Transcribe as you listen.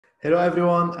Hello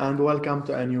everyone and welcome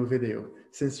to a new video.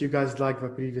 Since you guys liked the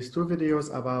previous two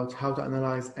videos about how to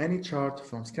analyze any chart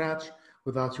from scratch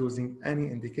without using any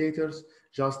indicators,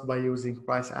 just by using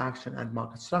price action and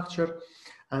market structure,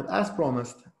 and as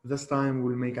promised, this time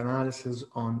we'll make analysis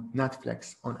on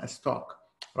Netflix, on a stock,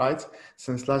 right?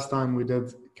 Since last time we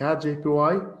did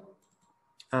CADJPY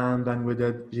and then we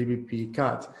did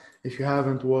GBPCAD. If you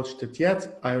haven't watched it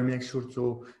yet, I will make sure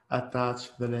to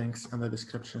attach the links in the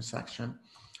description section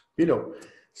below.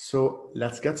 So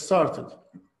let's get started.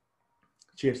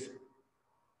 Cheers.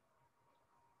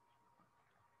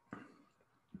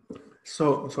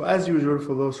 So as usual,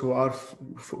 for those who are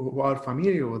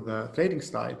familiar with the trading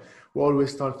style, we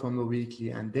always start from the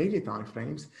weekly and daily time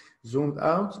frames, zoomed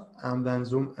out, and then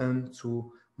zoom in to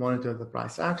monitor the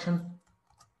price action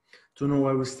to know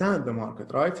where we stand in the market,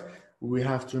 right? We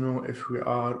have to know if we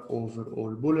are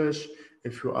overall bullish,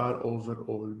 if we are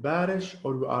overall bearish,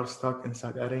 or we are stuck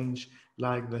inside a range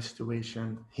like the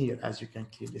situation here, as you can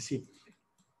clearly see.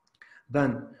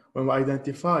 Then, when we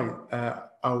identify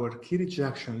our key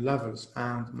rejection levels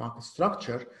and market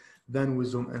structure, then we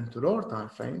zoom into lower time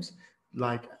frames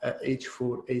like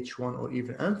H4, H1, or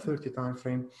even M30 time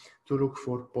frame to look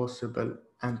for possible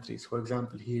entries. For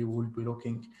example, here we'll be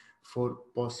looking for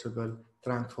possible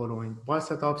trend following buy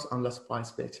setups unless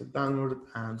price breaks it downward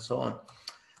and so on.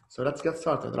 So let's get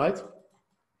started, right?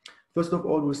 First of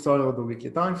all, we start with the weekly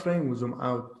time frame. We zoom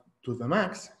out to the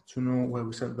max to know where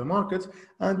we set the market,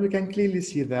 and we can clearly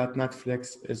see that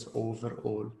Netflix is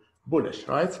overall bullish,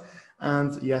 right?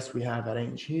 And yes, we have a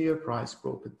range here, price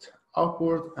broke it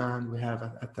upward, and we have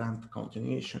a trend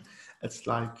continuation. It's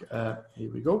like,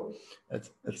 here we go.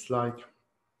 It's like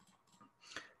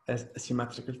a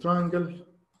symmetrical triangle,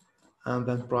 and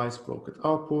then price broke it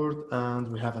upward,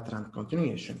 and we have a trend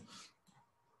continuation.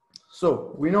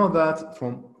 So we know that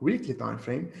from weekly time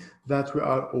frame that we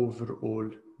are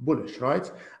overall bullish, right?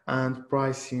 And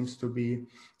price seems to be,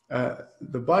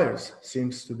 the buyers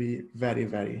seems to be very,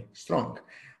 very strong.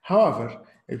 However,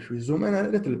 if we zoom in a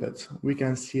little bit, we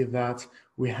can see that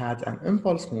we had an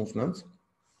impulse movement,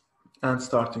 and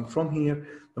starting from here,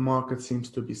 the market seems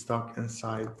to be stuck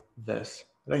inside this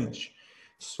range.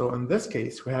 So in this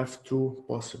case, we have two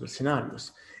possible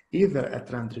scenarios, either a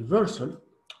trend reversal,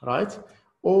 right?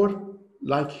 Or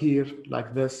like here,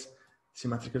 like this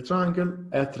symmetrical triangle,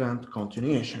 a trend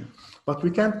continuation. But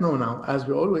we can't know now, as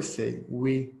we always say,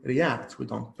 we react, we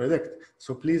don't predict.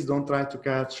 So please don't try to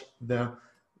catch the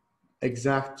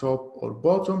exact top or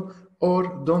bottom,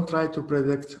 or don't try to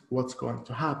predict what's going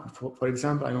to happen. For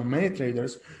example, I know many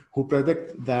traders who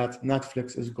predict that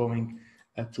Netflix is going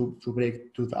to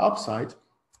break to the upside,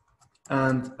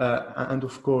 and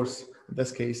of course, in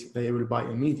this case, they will buy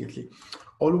immediately.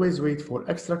 Always wait for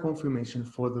extra confirmation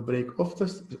for the break of the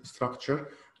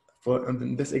structure. For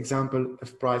in this example,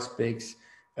 if price breaks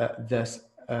this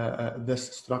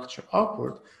structure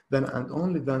upward, then and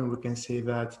only then we can say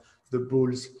that the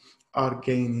bulls are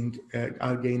gaining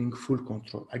full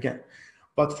control again.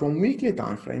 But from weekly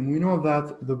time frame, we know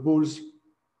that the bulls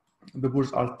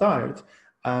are tired,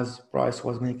 as price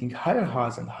was making higher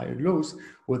highs and higher lows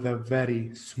with a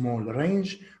very small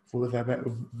range, with a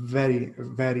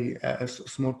very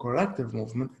small corrective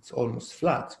movement. It's almost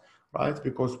flat, right?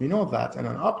 Because we know that in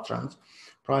an uptrend,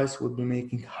 price would be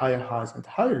making higher highs and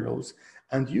higher lows,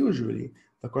 and usually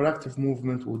the corrective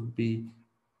movement would be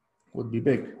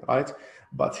big, right?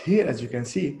 But here, as you can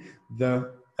see,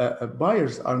 the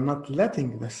buyers are not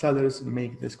letting the sellers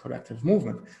make this corrective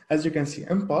movement. As you can see,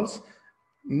 impulse,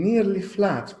 nearly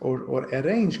flat, or a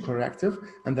range corrective,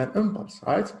 and then impulse,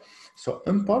 right? So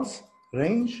impulse,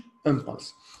 range,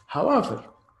 impulse. However,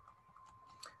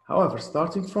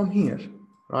 starting from here,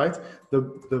 right, the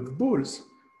bulls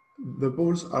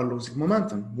are losing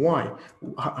momentum. Why?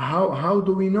 How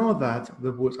do we know that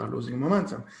the bulls are losing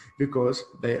momentum? Because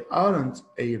they aren't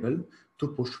able to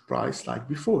push price like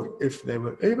before. If they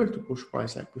were able to push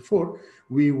price like before,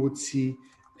 we would see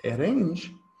a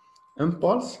range,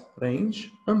 impulse, range,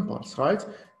 impulse, right?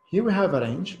 Here we have a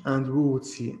range and we would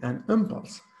see an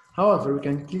impulse. However, we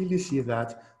can clearly see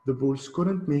that the bulls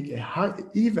couldn't make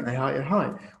even a higher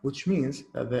high, which means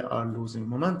that they are losing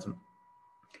momentum.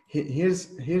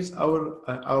 Here's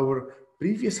our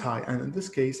previous high, and in this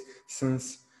case,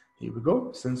 since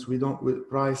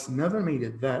price never made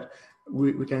it there,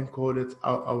 we can call it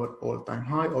our all-time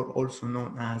high, or also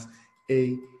known as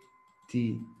A,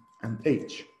 T, and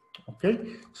H.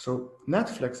 Okay, so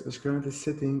Netflix is currently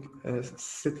sitting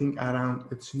around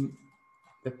its.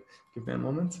 Give me a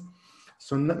moment.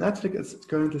 So Netflix is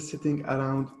currently sitting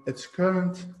around its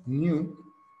current new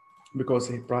because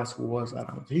his price was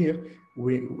around here,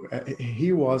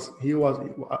 he was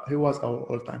our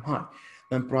all-time high.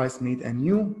 Then price made a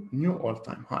new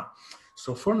all-time high.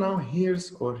 So for now,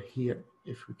 here's, or here,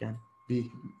 if we can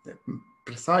be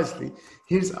precisely,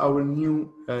 here's our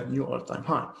new all-time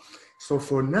high. So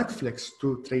for Netflix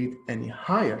to trade any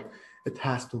higher, it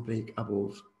has to break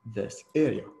above this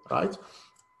area, right?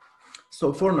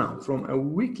 So for now, from a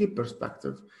weekly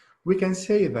perspective, we can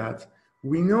say that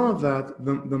we know that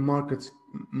the market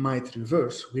might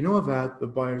reverse. We know that the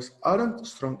buyers aren't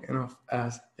strong enough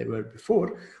as they were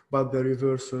before, but the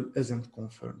reversal isn't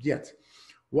confirmed yet.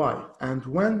 Why? And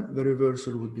when the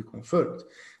reversal would be confirmed?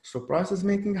 So price is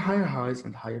making higher highs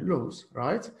and higher lows,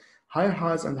 right? Higher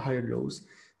highs and higher lows.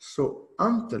 So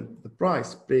until the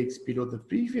price breaks below the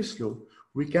previous low,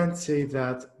 we can't say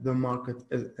that the market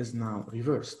is now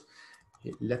reversed.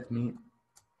 Let me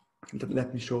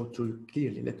show to you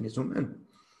clearly. Let me zoom in.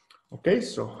 Okay,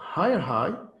 so higher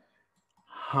high,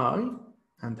 high,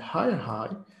 and higher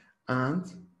high, and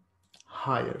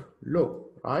higher low,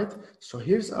 right? So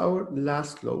here's our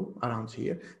last low around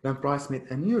here. Then price made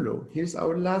a new low. Here's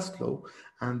our last low,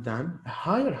 and then a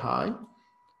higher high.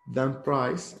 Then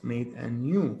price made a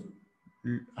new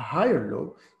higher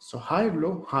low. So higher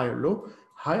low, higher low,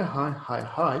 higher high, higher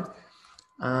high,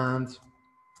 and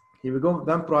here we go.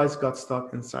 Then price got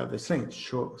stuck inside this range.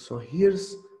 So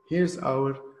here's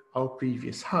our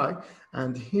previous high,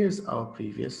 and here's our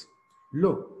previous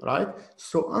low, right?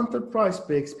 So until price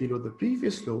breaks below the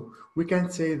previous low, we can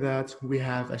say that we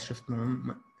have a shift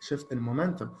in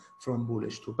momentum from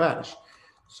bullish to bearish.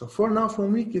 So for now,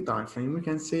 from weekly time frame, we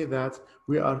can say that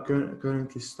we are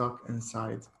currently stuck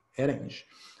inside a range,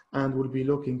 and we'll be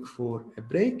looking for a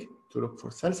break to look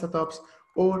for sell setups,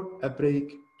 or a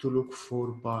break to look for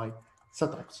buy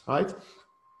setups, right?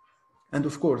 And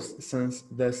of course, since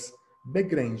this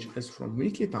big range is from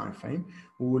weekly time frame,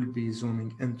 we will be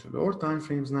zooming into lower time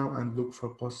frames now and look for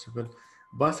possible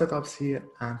buy setups here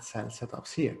and sell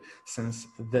setups here, since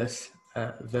this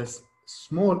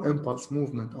small impulse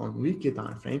movement on weekly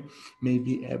time frame may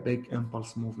be a big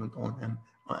impulse movement on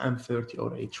M30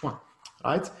 or H1,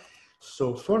 right?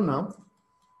 So for now,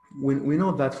 we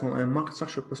know that from a market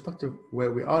structure perspective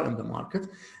where we are in the market.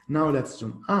 Now let's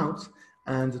zoom out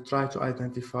and try to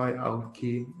identify our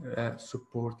key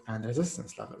support and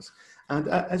resistance levels. And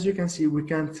as you can see, we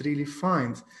can't really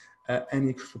find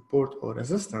any support or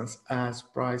resistance as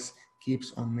price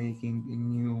keeps on making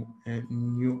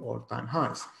new all-time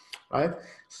highs, right?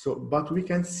 So, but we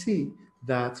can see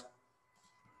that,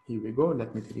 here we go,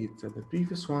 let me delete the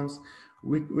previous ones.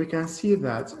 We can see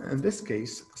that in this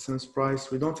case, since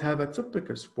price, we don't have a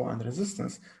typical support and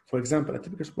resistance. For example, a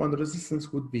typical support and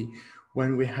resistance would be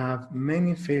when we have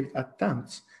many failed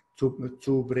attempts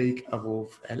to break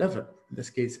above a level. In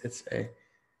this case, it's a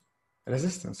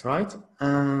resistance, right?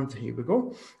 And here we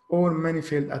go. Or many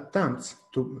failed attempts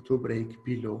to break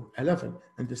below a level.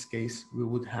 In this case, we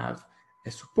would have a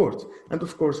support. And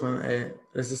of course, when a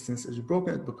resistance is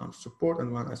broken, it becomes support.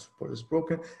 And when a support is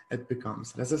broken, it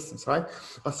becomes resistance, right?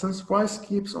 But since price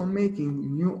keeps on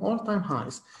making new all-time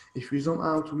highs, if we zoom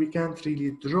out, we can't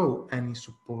really draw any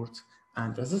support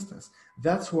and resistance.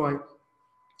 That's why,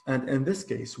 and in this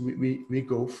case, we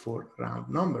go for round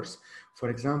numbers. For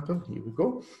example, here we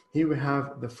go. Here we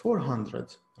have the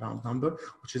 400 round number,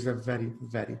 which is a very,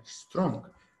 very strong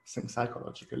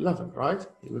psychological level, right?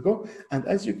 Here we go. And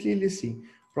as you clearly see,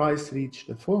 price reached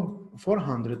the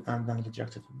 400 and then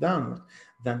rejected it downward.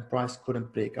 Then price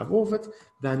couldn't break above it.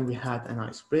 Then we had a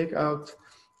nice breakout.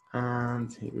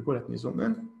 And here we go. Let me zoom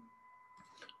in.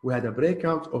 We had a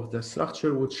breakout of the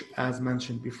structure, which, as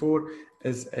mentioned before,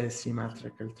 is a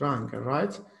symmetrical triangle,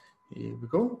 right? Here we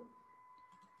go.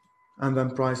 And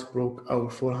then price broke our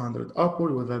 400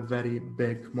 upward with a very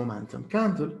big momentum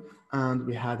candle. And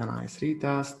we had a nice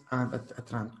retest and a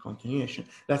trend continuation.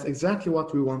 That's exactly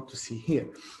what we want to see here.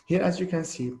 Here, as you can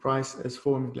see, price is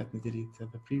forming. Let me delete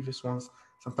the previous ones.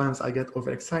 Sometimes I get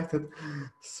overexcited.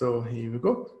 So here we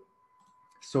go.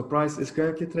 So price is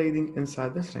currently trading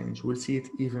inside this range. We'll see it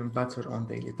even better on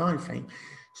daily time frame.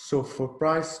 So for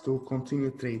price to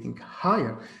continue trading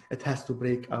higher, it has to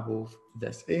break above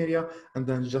this area. And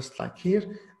then just like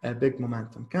here, a big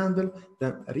momentum candle,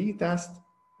 then retest,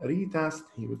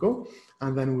 here we go.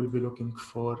 And then we'll be looking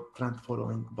for trend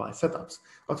following buy setups.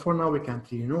 But for now, we can't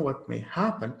really know what may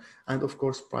happen. And of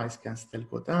course, price can still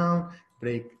go down,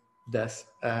 break this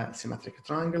symmetric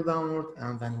triangle downward,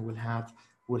 and then we'll have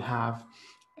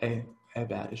a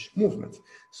bearish movement.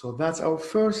 So that's our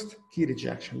first key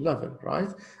rejection level, right?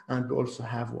 And we also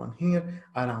have one here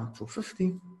around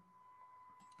 250,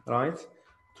 right?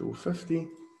 250,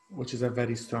 which is a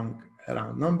very strong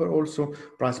round number also.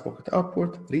 Price pocket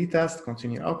upward, retest,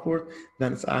 continue upward,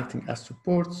 then it's acting as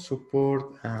support,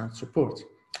 support, and support,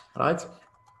 right?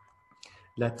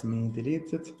 Let me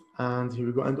delete it, and here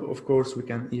we go. And of course, we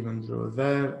can even draw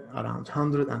there around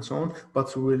 100 and so on,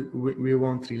 but we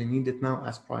won't really need it now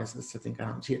as price is sitting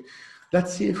around here.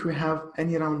 Let's see if we have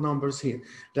any round numbers here.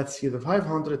 Let's see the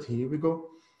 500. Here we go.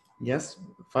 Yes,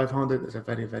 500 is a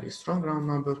very, very strong round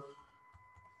number.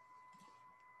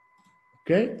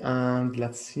 Okay, and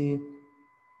let's see.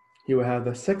 Here we have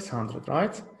the 600,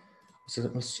 right?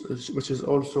 Which is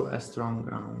also a strong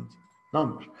round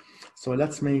number. So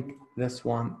let's make this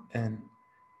one in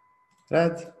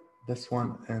red, this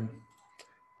one in,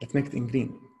 let's make it in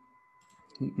green.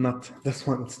 Not this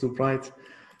one, it's too bright.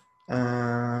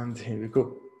 And here we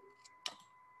go.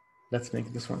 Let's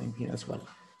make this one in green as well.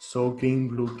 So green,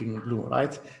 blue,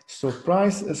 right? So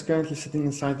price is currently sitting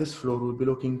inside this floor. We'll be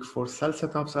looking for sell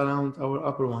setups around our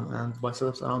upper one and buy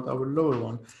setups around our lower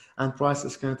one. And price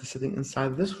is currently sitting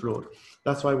inside this floor.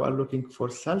 That's why we are looking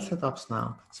for sell setups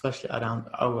now, especially around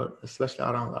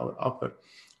our upper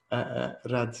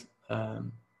red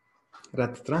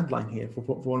trend line here,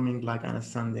 for forming like an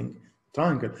ascending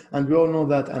triangle. And we all know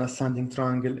that an ascending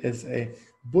triangle is a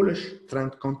bullish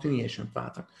trend continuation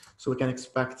pattern. So we can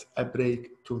expect a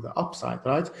break to the upside,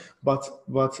 right? But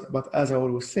as I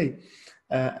always say,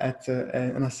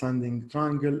 an ascending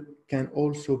triangle can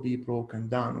also be broken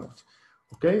downward.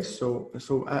 Okay, so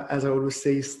as I always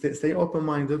say, stay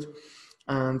open-minded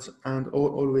and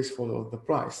always follow the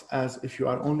price. As if you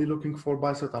are only looking for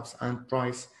buy setups and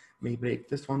price may break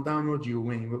this one downward, you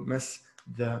may miss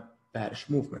the bearish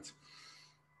movement.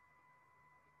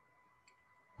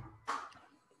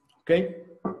 Okay,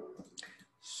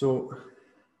 so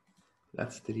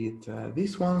let's delete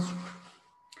these ones.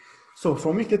 So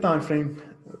from weekly time frame,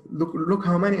 look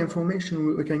how many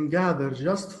information we can gather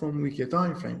just from weekly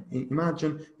time frame.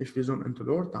 Imagine if we zoom into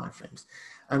lower time frames.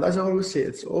 And as I always say,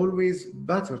 it's always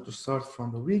better to start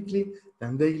from the weekly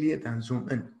than daily, then zoom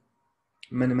in.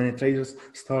 Many traders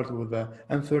start with the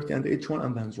M30 and H1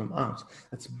 and then zoom out.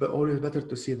 It's always better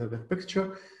to see the big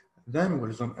picture, then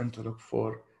we'll zoom in to look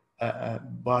for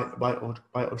buy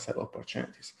or sell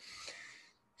opportunities.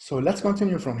 So let's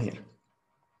continue from here.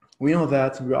 We know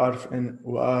that we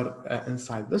are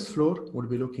inside this floor. We'll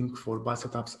be looking for buy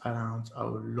setups around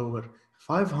our lower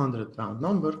 500 round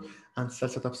number and sell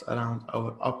setups around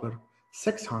our upper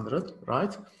 600,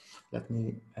 right? Let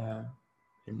me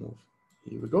remove.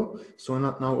 Here we go. So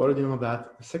now we already know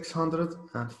that 600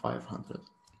 and 500.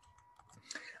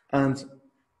 And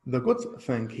the good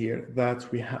thing here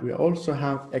that we also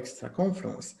have extra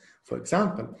confluence. For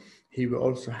example, here we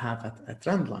also have a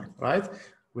trend line, right?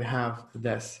 We have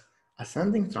this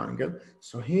ascending triangle.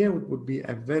 So here would be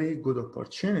a very good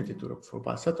opportunity to look for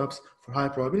buy setups, for high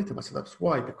probability buy setups.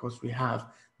 Why? Because we have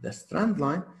this trend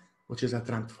line, which is a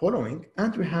trend following,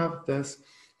 and we have this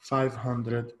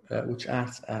 500, which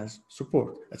acts as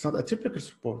support. It's not a typical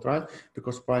support, right?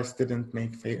 Because price didn't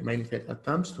make many failed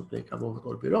attempts to break above it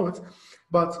or below it.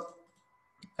 But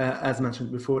as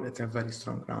mentioned before, it's a very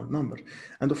strong round number.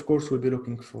 And of course, we'll be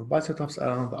looking for buy setups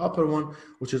around the upper one,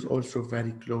 which is also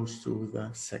very close to the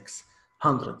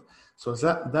 600. So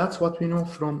that's what we know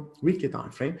from weekly time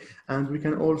frame. And we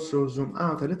can also zoom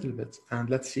out a little bit. And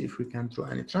let's see if we can draw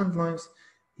any trend lines.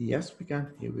 Yes, we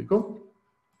can. Here we go.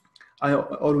 I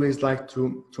always like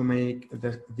to make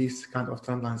these kind of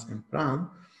trend lines in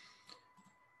brown.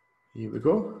 Here we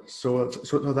go. So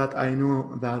that I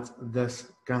know that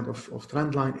this kind of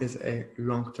trend line is a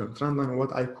long-term trend line,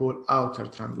 what I call outer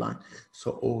trend line.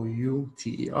 So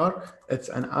OUTER, it's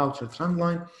an outer trend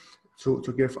line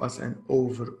to give us an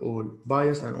overall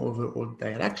bias and overall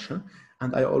direction.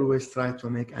 And I always try to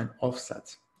make an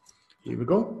offset. Here we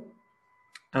go.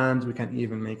 And we can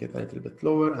even make it a little bit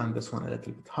lower and this one a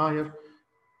little bit higher.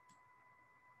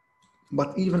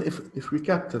 But even if we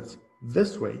kept it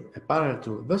this way, parallel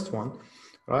to this one,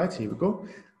 right, here we go.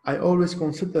 I always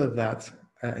consider that,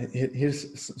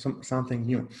 here's something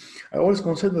new. I always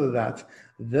consider that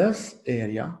this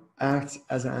area acts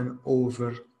as an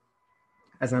overbought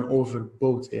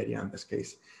area in this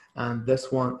case. And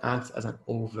this one acts as an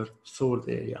oversold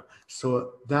area.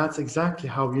 So that's exactly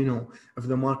how you know if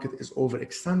the market is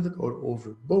overextended or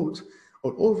overbought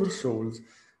or oversold,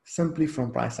 simply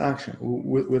from price action,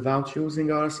 without using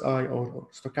RSI or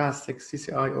stochastic,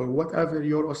 CCI, or whatever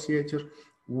your oscillator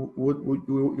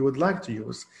you would like to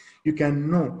use. You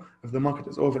can know if the market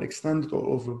is overextended or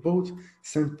overbought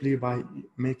simply by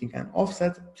making an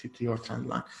offset to your trend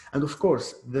line. And of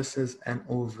course, this is an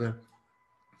overbought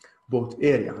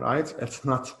area, right? It's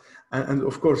not, and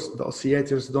of course, the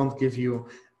oscillators don't give you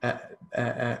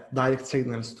direct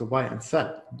signals to buy and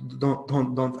sell.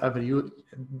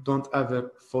 Don't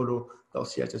ever follow the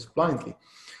oscillators blindly.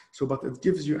 So, but it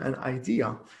gives you an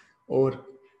idea, or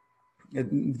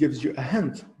it gives you a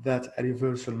hint that a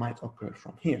reversal might occur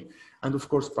from here. And of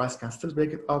course, price can still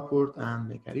break it upward and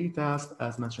make a retest,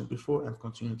 as mentioned before, and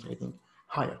continue trading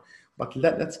higher. But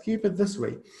let's keep it this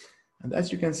way. And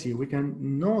as you can see, we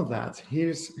can know that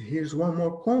here's one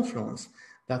more confluence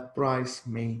that price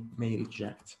may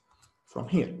reject from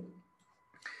here.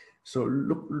 So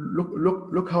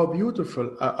look how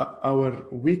beautiful our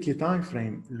weekly time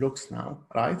frame looks now,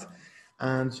 right?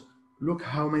 And look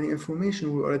how many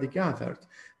information we already gathered.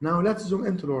 Now let's zoom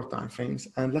into lower time frames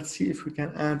and let's see if we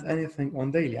can add anything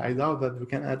on daily. I doubt that we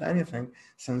can add anything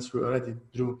since we already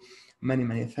drew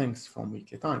many things from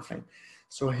weekly time frame.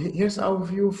 So here's our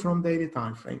view from daily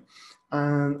time frame.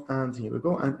 And here we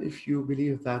go. And if you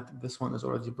believe that this one is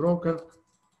already broken,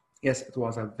 yes, it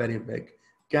was a very big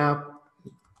gap.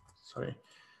 Sorry,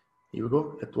 here we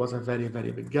go. It was a very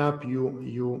big gap.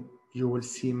 You will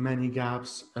see many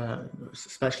gaps,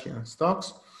 especially in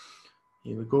stocks.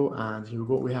 Here we go, and here we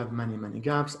go. We have many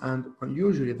gaps, and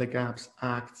usually the gaps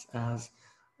act as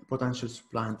potential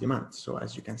supply and demand. So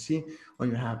as you can see, when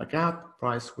you have a gap,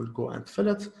 price will go and fill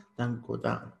it, then go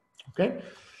down. Okay.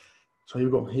 So here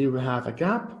we go. Here we have a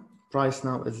gap. Price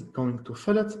now is going to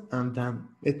fill it, and then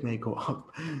it may go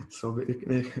up. So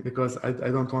because I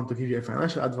don't want to give you a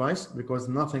financial advice, because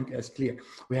nothing is clear.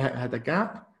 We had a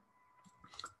gap.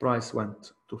 Price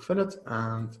went to fill it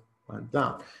and went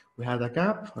down. We had a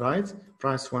gap, right?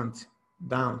 Price went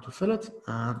down to fill it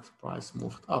and price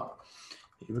moved up.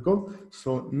 Here we go.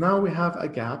 So now we have a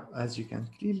gap, as you can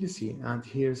clearly see, and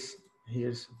here's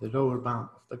the lower bound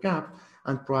of the gap,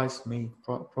 and price may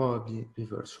probably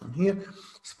reverse from here,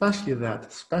 especially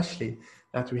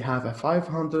that we have a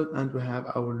 500 and we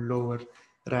have our lower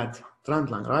red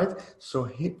trend line, right? So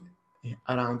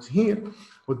around here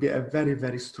would be a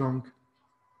very strong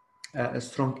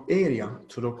area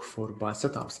to look for buy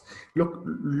setups.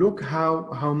 Look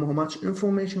how much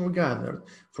information we gathered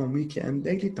from weekly and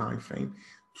daily time frame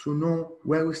to know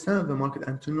where we stand in the market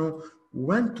and to know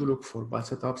when to look for buy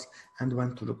setups and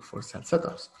when to look for sell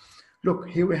setups. Look,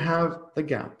 here we have the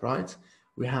gap, right?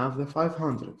 We have the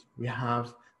 500, we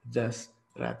have this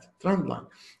red trend line,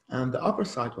 and the upper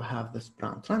side we have this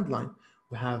brown trend line,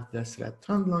 we have this red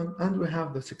trend line, and we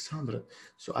have the 600.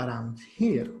 So around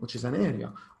here, which is an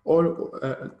area,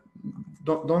 or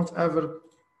don't ever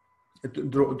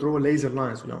draw laser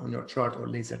lines on your chart or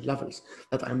laser levels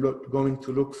that I'm going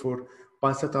to look for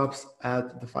buy setups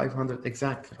at the 500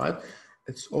 exactly, right?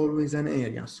 It's always an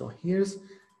area. So here's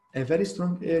a very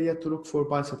strong area to look for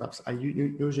buy setups. I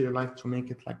usually like to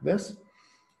make it like this.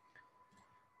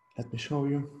 Let me show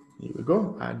you. Here we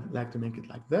go. I like to make it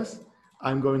like this.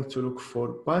 I'm going to look for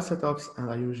buy setups,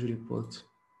 and I usually put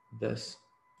this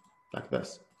like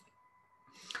this.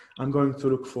 I'm going to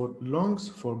look for longs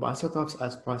for buy setups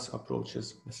as price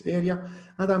approaches this area,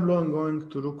 and I'm going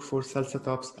to look for sell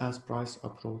setups as price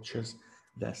approaches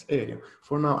this area.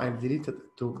 For now, I've deleted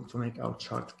it to make our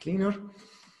chart cleaner,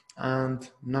 and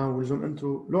now we'll zoom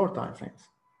into lower time frames.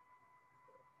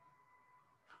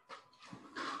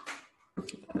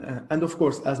 And of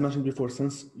course, as mentioned before,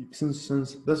 since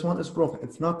this one is broken,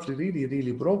 it's not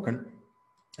really broken,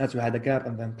 as we had a gap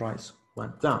and then price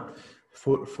went down.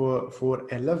 For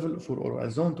a level or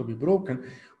a zone to be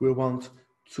broken, we want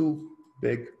two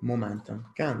big momentum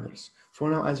candles. For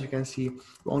now, as you can see,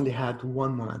 we only had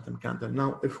one momentum candle.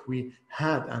 Now, if we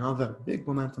had another big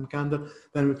momentum candle,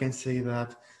 then we can say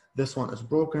that this one is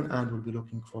broken and we'll be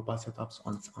looking for buy setups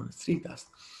on its retest.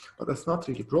 But it's not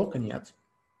really broken yet.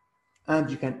 And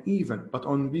you can but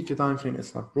on weekly time frame,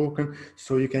 it's not broken.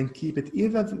 So you can keep it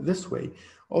either this way,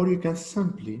 or you can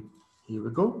simply, here we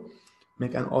go,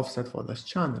 make an offset for this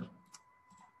channel.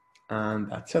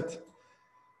 And that's it.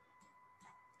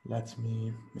 Let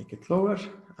me make it lower.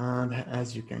 And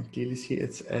as you can clearly see,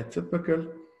 it's a typical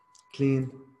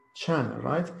clean channel,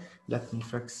 right? Let me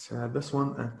fix this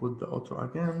one and put the auto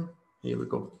again. Here we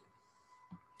go.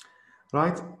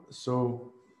 Right,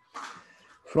 so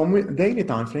from daily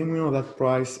time frame, we know that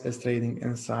price is trading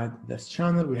inside this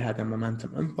channel. We had a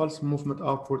momentum impulse movement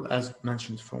upward, as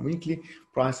mentioned from weekly.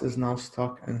 Price is now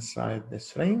stuck inside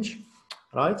this range,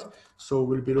 right? So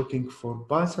we'll be looking for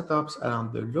buy setups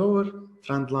around the lower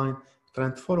trend line,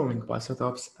 trend following buy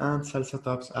setups, and sell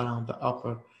setups around the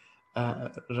upper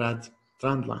red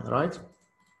trend line, right?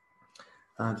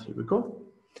 And here we go.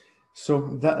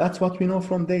 So that's what we know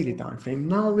from daily time frame.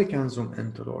 Now we can zoom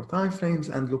into lower time frames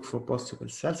and look for possible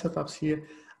sell setups here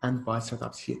and buy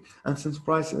setups here. And since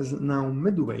price is now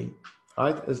midway,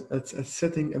 right? It's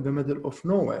sitting in the middle of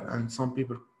nowhere, and some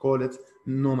people call it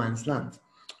no man's land,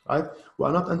 right? We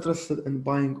are not interested in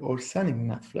buying or selling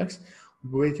Netflix.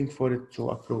 We're waiting for it to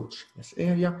approach this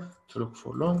area to look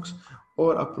for longs, or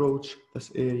approach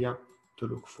this area to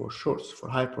look for shorts, for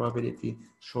high probability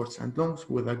shorts and longs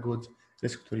with a good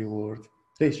risk to reward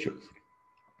ratio.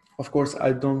 Of course,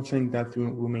 I don't think that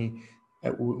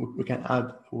we can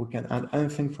add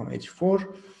anything from H4.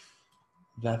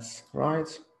 That's right.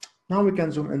 Now we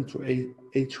can zoom into a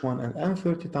H1 and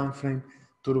M30 time frame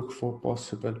to look for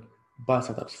possible buy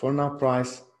setups. For now,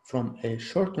 price from a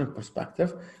short-term perspective,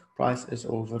 price is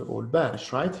overall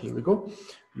bearish, right? Here we go.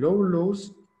 Lower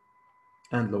lows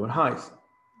and lower highs,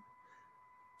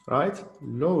 right?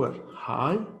 Lower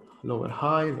high, lower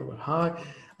high, lower high,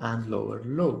 and lower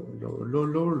low, lower low,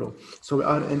 lower low. So we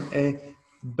are in a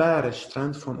bearish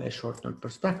trend from a short-term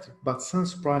perspective. But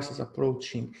since price is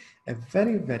approaching a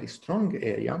very, very strong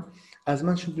area, as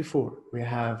mentioned before, we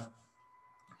have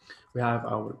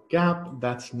our gap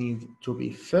that needs to be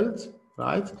filled,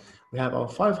 right? We have our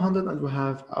 500 and we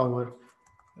have our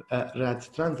red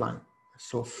trend line.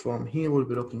 So from here,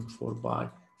 we'll be looking for buy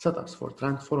setups, for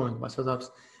trend following buy setups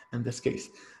in this case.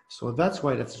 So that's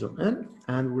why let's zoom in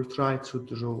and we'll try to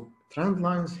draw trend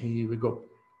lines. Here we go.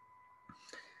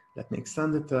 Let me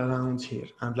extend it around here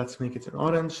and let's make it in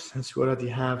orange since we already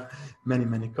have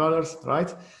many colors,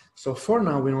 right? So for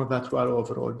now, we know that we are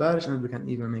overall bearish and we can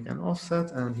even make an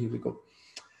offset, and here we go.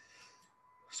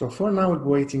 So for now,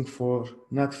 we're waiting for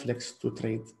Netflix to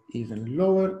trade even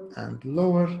lower and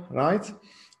lower, right?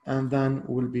 And then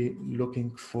we'll be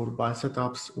looking for buy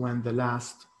setups when the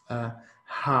last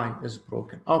high is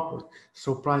broken upward.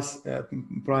 So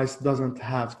price doesn't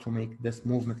have to make this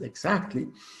movement exactly,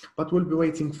 but we'll be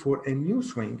waiting for a new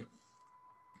swing.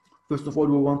 First of all,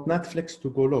 we want Netflix to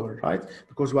go lower, right?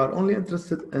 Because we are only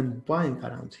interested in buying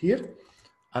around here,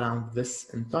 around this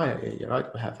entire area, right?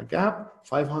 We have a gap,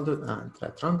 500 and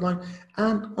red trend line,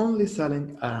 and only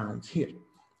selling around here,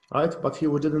 right? But here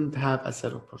we didn't have a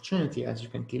sell opportunity. As you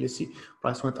can clearly see,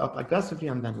 price went up aggressively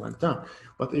and then went down.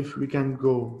 But if we can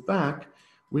go back,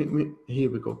 here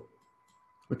we go.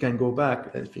 We can go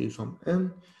back if you zoom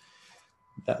in.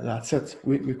 That's it.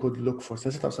 We could look for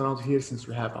setups around here since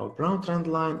we have our brown trend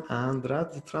line and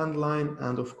red trend line,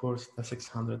 and of course the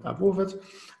 600 above it.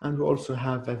 And we also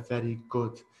have a very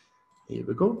good, here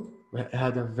we go. We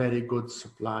had a very good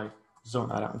supply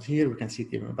zone around here. We can see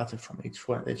it even better from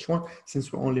H4 and H1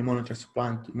 since we only monitor supply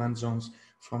and demand zones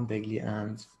from daily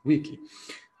and weekly.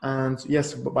 And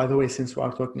yes, by the way, since we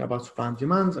are talking about supply and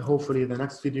demand, hopefully the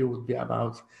next video would be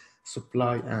about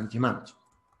supply and demand.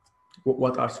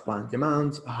 What are supply and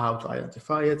demand, how to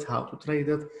identify it, how to trade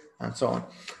it, and so on.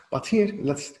 But here,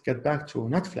 let's get back to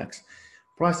Netflix.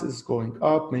 Price is going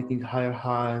up, making higher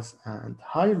highs and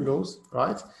higher lows,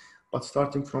 right? But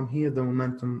starting from here, the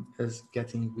momentum is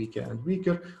getting weaker and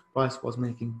weaker. Price was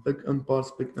making big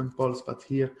impulse, but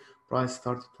here price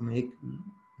started to make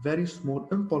very small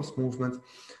impulse movement.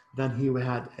 Then here we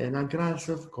had an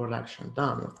aggressive correction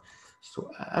downward.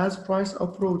 So as price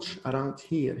approach around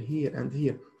here, and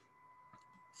here,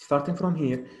 starting from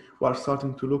here, we are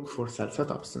starting to look for sell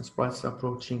setups since price is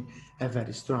approaching a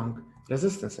very strong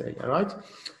resistance area, right?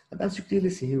 And as you clearly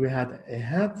see here, we had a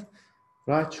head,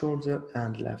 right shoulder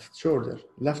and left shoulder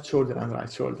and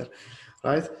right shoulder,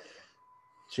 right?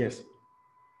 Cheers.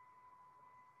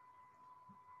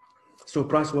 So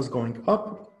price was going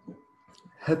up,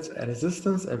 hit a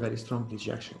resistance, a very strong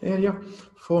rejection area,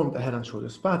 formed a head and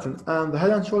shoulders pattern, and the head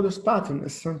and shoulders pattern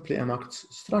is simply a market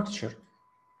structure.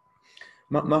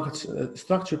 Market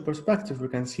structure perspective, we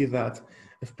can see that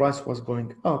if price was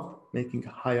going up, making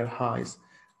higher highs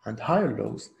and higher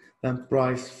lows, then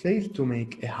price failed to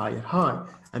make a higher high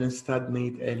and instead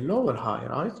made a lower high,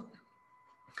 right?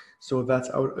 So that's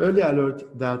our early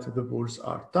alert that the bulls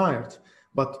are tired,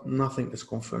 but nothing is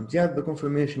confirmed yet. The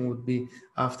confirmation would be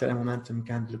after a momentum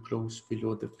candle close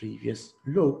below the previous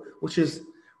low, which is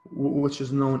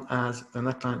known as the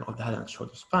neckline of the head and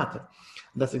shoulders pattern.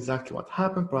 That's exactly what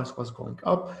happened. Price was going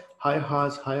up, higher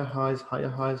highs, higher highs, higher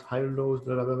highs, higher lows,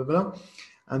 blah, blah, blah, blah.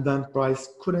 And then price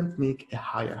couldn't make a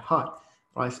higher high.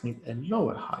 Price made a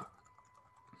lower high.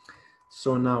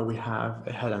 So now we have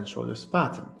a head and shoulders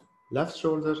pattern. Left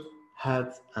shoulder,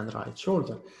 head, and right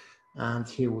shoulder. And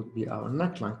here would be our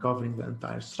neckline covering the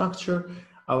entire structure.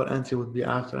 Our entry would be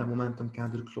after a momentum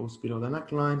candle close below the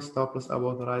neckline, stop loss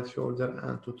above the right shoulder,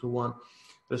 and 2-to-1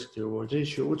 risk to reward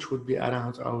ratio, which would be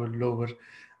around our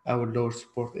lower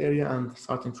support area. And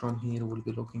starting from here, we'll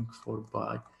be looking for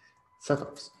buy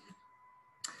setups.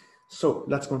 So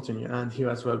let's continue, and here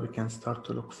as well we can start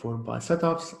to look for buy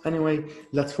setups. Anyway,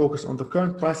 let's focus on the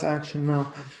current price action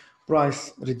now.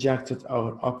 Price rejected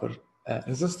our upper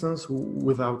resistance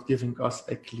without giving us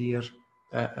a clear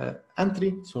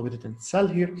entry, so we didn't sell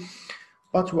here,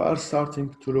 but we are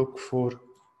starting to look for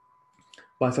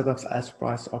buy setups as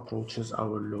price approaches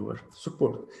our lower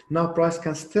support. Now price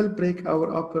can still break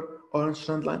our upper orange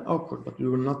trend line upward, but we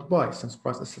will not buy since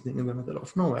price is sitting in the middle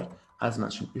of nowhere, as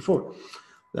mentioned before.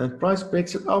 Then price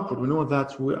breaks it upward. We know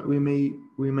that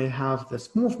we may have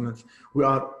this movement. We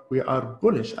are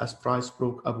bullish as price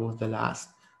broke above the last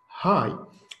high,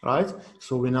 right?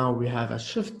 So we have a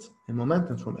shift in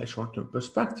momentum from a short-term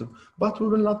perspective, but we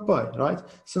will not buy, right?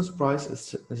 Since price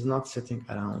is not sitting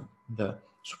around the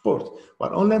support.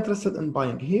 We're only interested in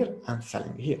buying here and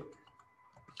selling here.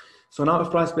 So now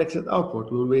if price breaks it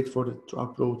upward, we'll wait for it to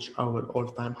approach our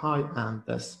all-time high and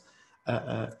this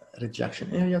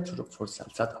rejection area to look for sell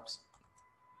setups.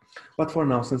 But for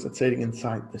now, since it's trading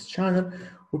inside this channel,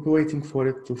 we'll be waiting for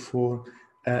it to form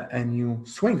a new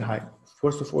swing high.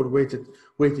 First of all,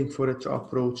 waiting for it to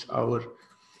approach our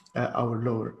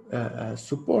lower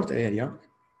support area,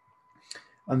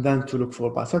 and then to look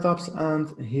for buy setups. And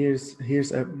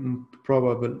here's a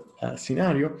probable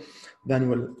scenario. Then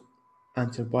we'll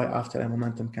enter buy after a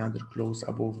momentum candle close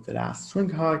above the last swing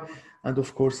high, and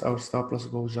of course our stop loss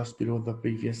goes just below the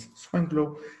previous swing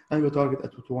low, and we target a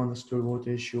 2-to-1 risk to reward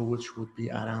ratio, which would be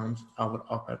around our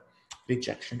upper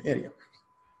rejection area.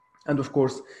 And of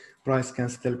course price can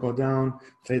still go down,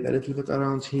 trade a little bit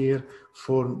around here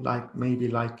for maybe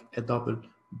like a double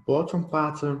bottom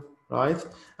pattern, right?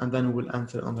 And then we'll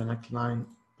enter on the neckline,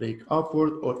 break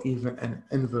upward, or even an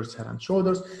inverse head and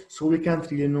shoulders. So we can't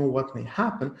really know what may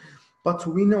happen, but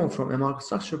we know from a market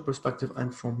structure perspective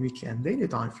and from weekly and daily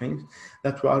time frames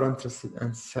that we are interested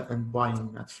in buying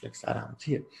Netflix around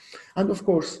here. And of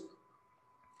course,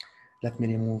 let me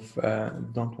remove,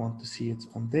 don't want to see it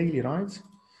on daily, right?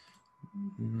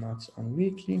 Not on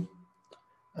weekly,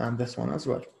 and this one as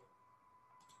well.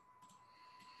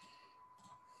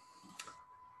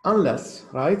 Unless,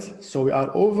 right? So we are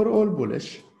overall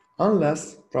bullish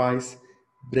unless price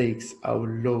breaks our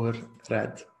lower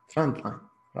red trend line,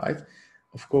 right?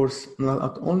 Of course,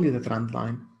 not only the trend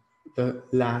line, the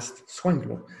last swing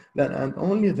low. Then and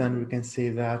only then we can say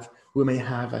that we may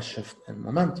have a shift in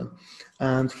momentum.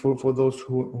 And for those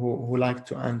who like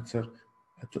to enter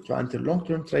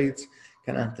long-term trades,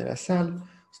 can enter a sell,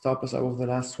 stop us above the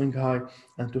last swing high,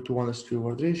 and 2-to-1 risk to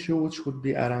reward ratio, which would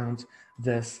be around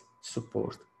this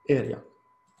support area,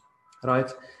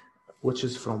 right? Which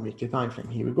is from weekly time frame.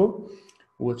 Here we go,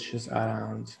 which is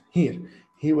around here.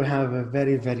 Here we have a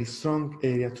very, very strong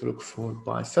area to look for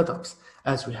buy setups,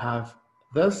 as we have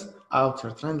this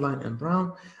outer trend line in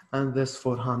brown and this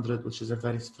 400, which is a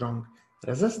very strong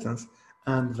resistance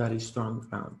and very strong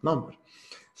round number.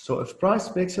 So if price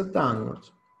breaks it downward,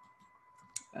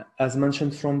 as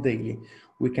mentioned from daily,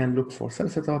 we can look for sell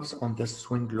setups on this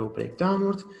swing low break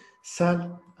downward,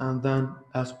 sell, and then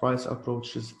as price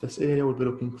approaches this area, we'll be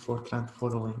looking for trend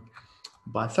following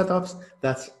buy setups.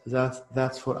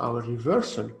 That's for our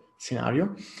reversal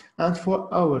scenario. And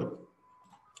for our,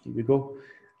 here we go,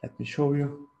 let me show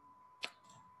you.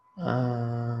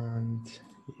 And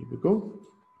here we go.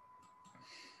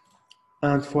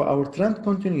 And for our trend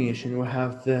continuation, we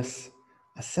have this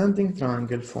ascending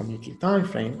triangle from weekly time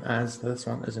frame, as this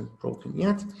one isn't broken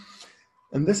yet.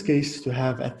 In this case, to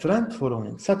have a trend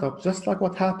following setup, just like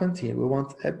what happened here, we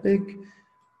want a big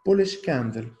bullish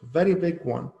candle, very big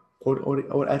one,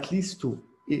 or at least two,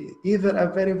 either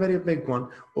a very, very big one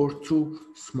or two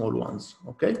small ones,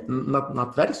 okay?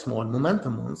 Not very small,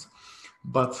 momentum ones,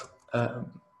 but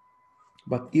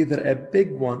either a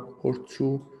big one or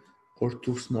two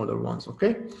smaller ones,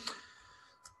 okay?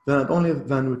 Then only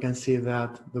then we can see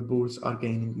that the bulls are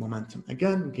gaining momentum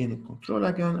again, gaining control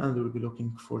again, and we'll be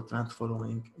looking for trend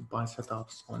following buy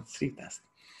setups on 3-test.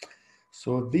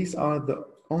 So these are the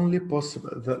only possible,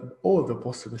 all the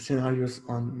possible scenarios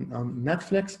on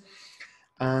Netflix.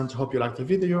 And hope you liked the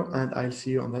video, and I'll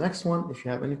see you on the next one. If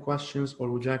you have any questions or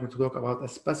would you like me to talk about a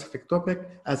specific topic,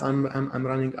 as I'm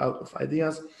running out of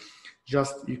ideas,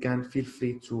 just you can feel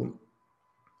free to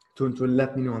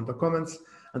let me know in the comments,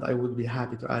 and I would be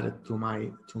happy to add it to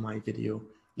my video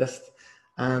list.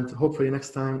 And hopefully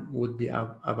next time would be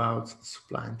about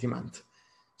supply and demand.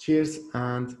 Cheers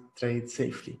and trade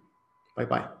safely.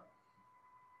 Bye-bye.